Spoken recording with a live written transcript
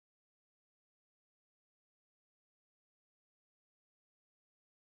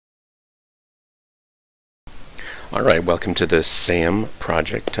Alright, welcome to the SAM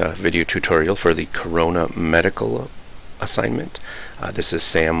project video tutorial for the Corona Medical assignment. This is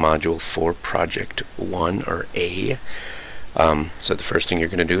SAM Module 4 Project 1, or A. So the first thing you're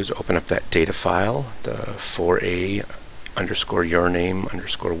going to do is open up that data file, the 4A underscore your name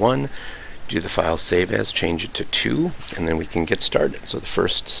underscore 1, do the file save as, change it to 2, and then we can get started. So the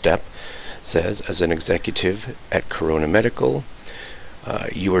first step says, as an executive at Corona Medical,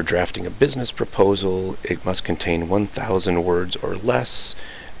 you are drafting a business proposal. It must contain 1,000 words or less.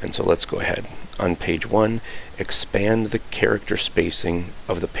 And so let's go ahead. On page 1, expand the character spacing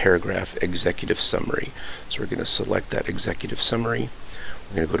of the paragraph executive summary. So we're going to select that executive summary.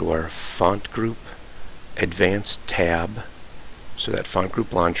 We're going to go to our font group, advanced tab. So that font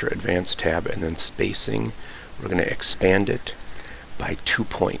group launcher, advanced tab, and then spacing. We're going to expand it by 2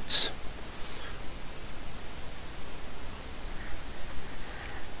 points.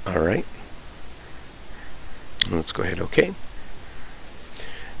 Alright, let's go ahead, OK.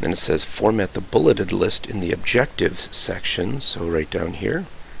 Then it says format the bulleted list in the objectives section, so right down here,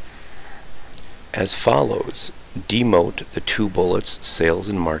 as follows. Demote the 2 bullets, sales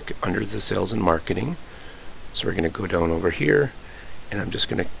and under the sales and marketing. So we're going to go down over here, and I'm just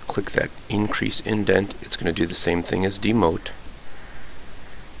going to click that increase indent. It's going to do the same thing as demote.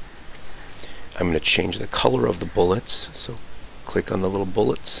 I'm going to change the color of the bullets, so click on the little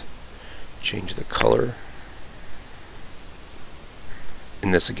bullets, change the color.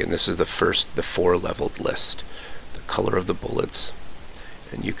 And this again, this is the 4 leveled list, the color of the bullets.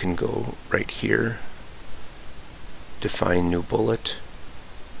 And you can go right here, define new bullet,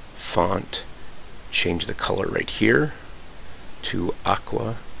 font, change the color right here to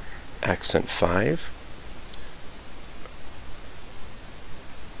toAqua accent 5.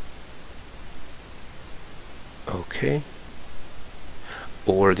 Okay.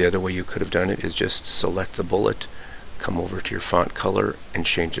 Or the other way you could have done it is just select the bullet, come over to your font color, and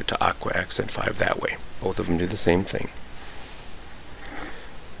change it to toAqua accent 5 that way. Both of them do the same thing.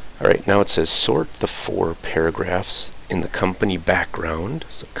 Alright, now it says sort the 4 paragraphs in the company background.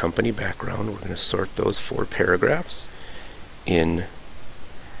 So company background, we're going to sort those 4 paragraphs in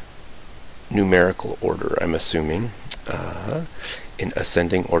numerical order, I'm assuming, in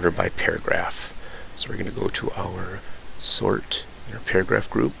ascending order by paragraph. So we're going to go to our sort, our paragraph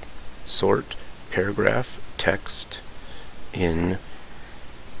group, sort paragraph text in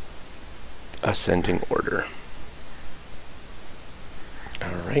ascending order.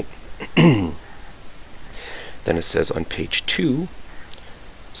 Alright. Then it says on page 2,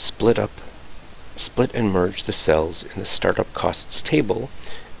 split and merge the cells in the startup costs table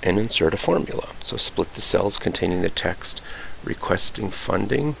and insert a formula. So split the cells containing the text requesting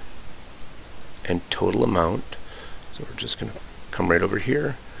funding and total amount. So we're just going to come right over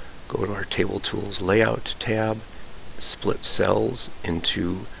here, go to our Table Tools Layout tab, split cells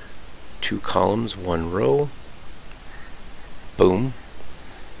into 2 columns, 1 row. Boom.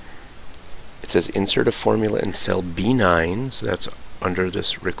 It says insert a formula in cell B9, so that's under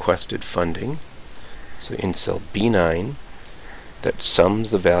this requested funding. So in cell B9, that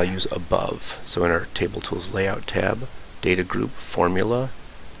sums the values above. So in our Table Tools Layout tab, Data Group Formula,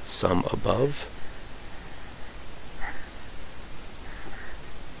 Sum Above.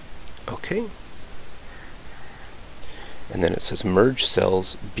 Okay. And then it says merge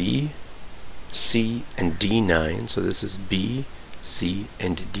cells B, C, and D9. So this is B, C,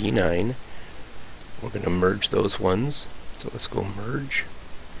 and D9. We're going to merge those ones. So let's go merge.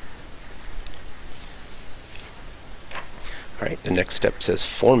 Alright, the next step says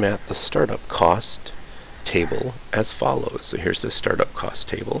format the startup cost table as follows. So here's the startup cost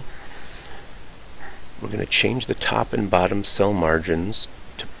table. We're going to change the top and bottom cell margins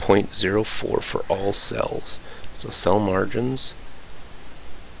to 0.04 for all cells. So cell margins,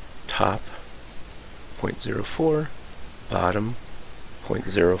 top 0.04, bottom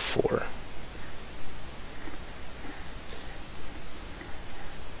 0.04.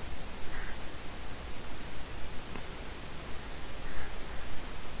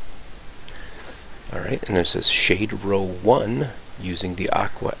 Alright, and it says shade row 1 using the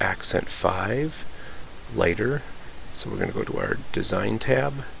toAqua accent 5, lighter. So we're going to go to our Design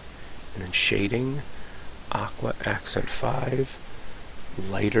tab, and then Shading, toAqua accent 5,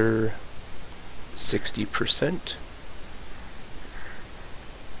 lighter 60%.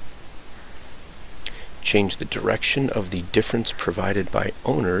 Change the direction of the difference provided by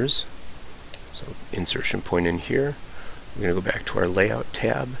owners. So insertion point in here. We're going to go back to our Layout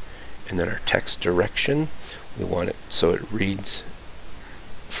tab, and then our text direction. We want it so it reads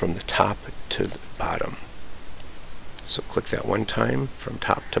from the top to the bottom. So click that one time from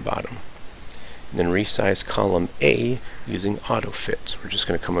top to bottom. and then resize column A using AutoFit. So we're just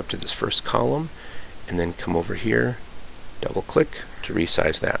going to come up to this first column and then come over here, double click to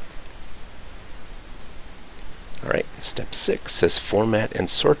resize that. Alright, step 6 says format and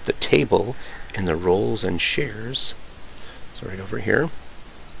sort the table in the roles and shares. So right over here.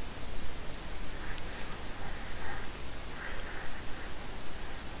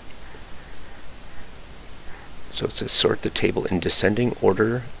 So it says sort the table in descending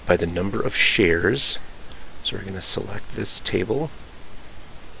order by the number of shares. So we're going to select this table,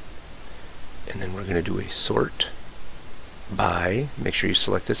 and then we're going to do a sort by, make sure you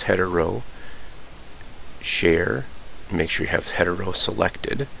select this header row, share, and make sure you have header row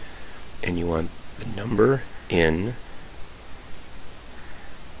selected, and you want the number in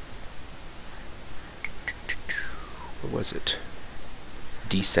what was it?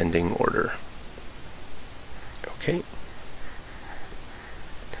 Descending order. Okay.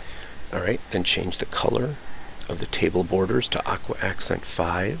 Alright, then change the color of the table borders to Aqua Accent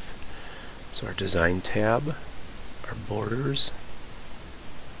 5. So our Design tab, our borders.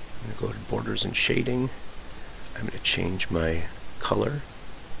 I'm going to go to Borders and Shading. I'm going to change my color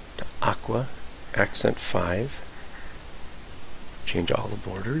to Aqua Accent 5. Change all the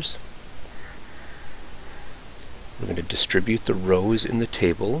borders. We're going to distribute the rows in the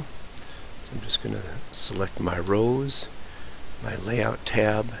table. So I'm just going to select my rows, my Layout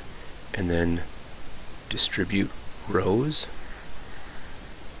tab, and then distribute rows.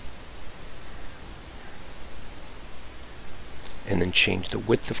 And then change the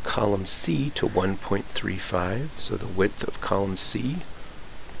width of column C to 1.35. So the width of column C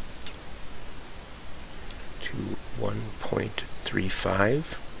to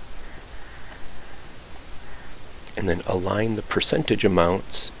 1.35. And then align the percentage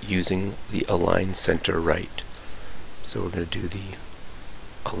amounts using the Align Center Right. So we're going to do the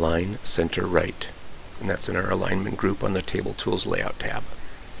Align Center Right, and that's in our alignment group on the Table Tools Layout tab.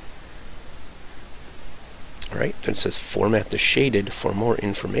 Alright, then it says Format the Shaded for More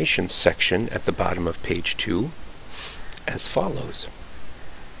Information section at the bottom of page 2 as follows.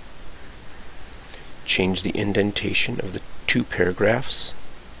 Change the indentation of the two paragraphs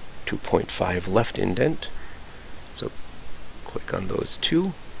to 0.5 left indent. So click on those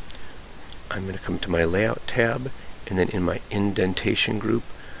two. I'm going to come to my Layout tab, and then in my indentation group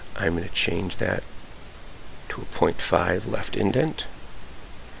I'm going to change that to a 0.5 left indent.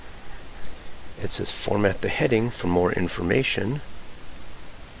 It says format the heading for more information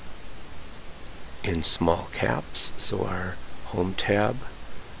in small caps. So our Home tab,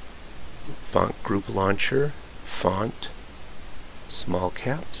 Font Group Launcher, Font, small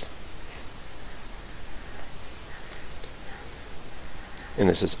caps. And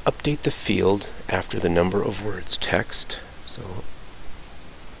this is update the field after the number of words text. So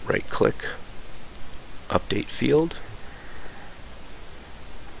right click, update field.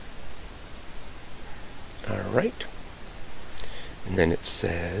 Alright. And then it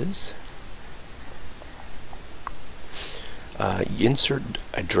says insert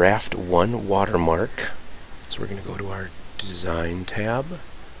a draft 1 watermark. So we're going to go to our Design tab,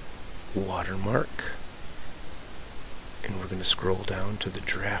 Watermark. And we're going to scroll down to the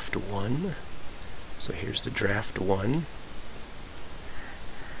draft 1. So here's the draft 1.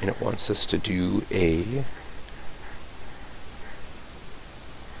 And it wants us to do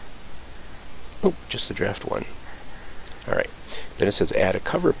just the draft 1. Alright. Then it says add a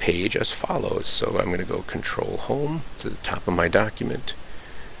cover page as follows. So I'm going to go Control Home to the top of my document.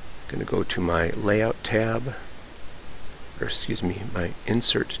 I'm going to go to my Layout tab, or excuse me, my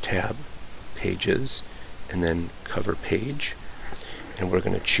Insert tab, Pages, and then Cover Page, and we're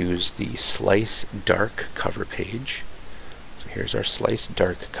going to choose the Slice Dark cover page. So here's our Slice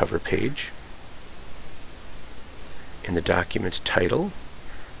Dark cover page. In the document title,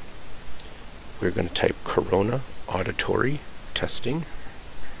 we're going to type Corona Auditory Testing.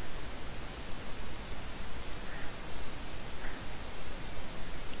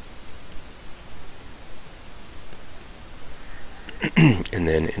 And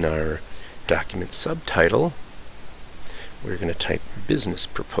then in our document subtitle, we're going to type Business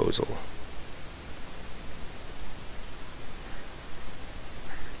Proposal.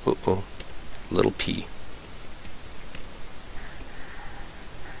 Little p.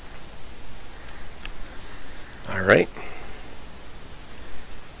 Alright.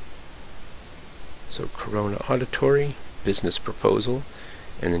 So Corona Auditory, Business Proposal,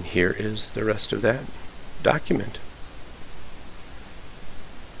 and then here is the rest of that document.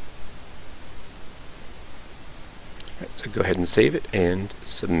 So go ahead and save it and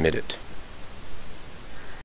submit it.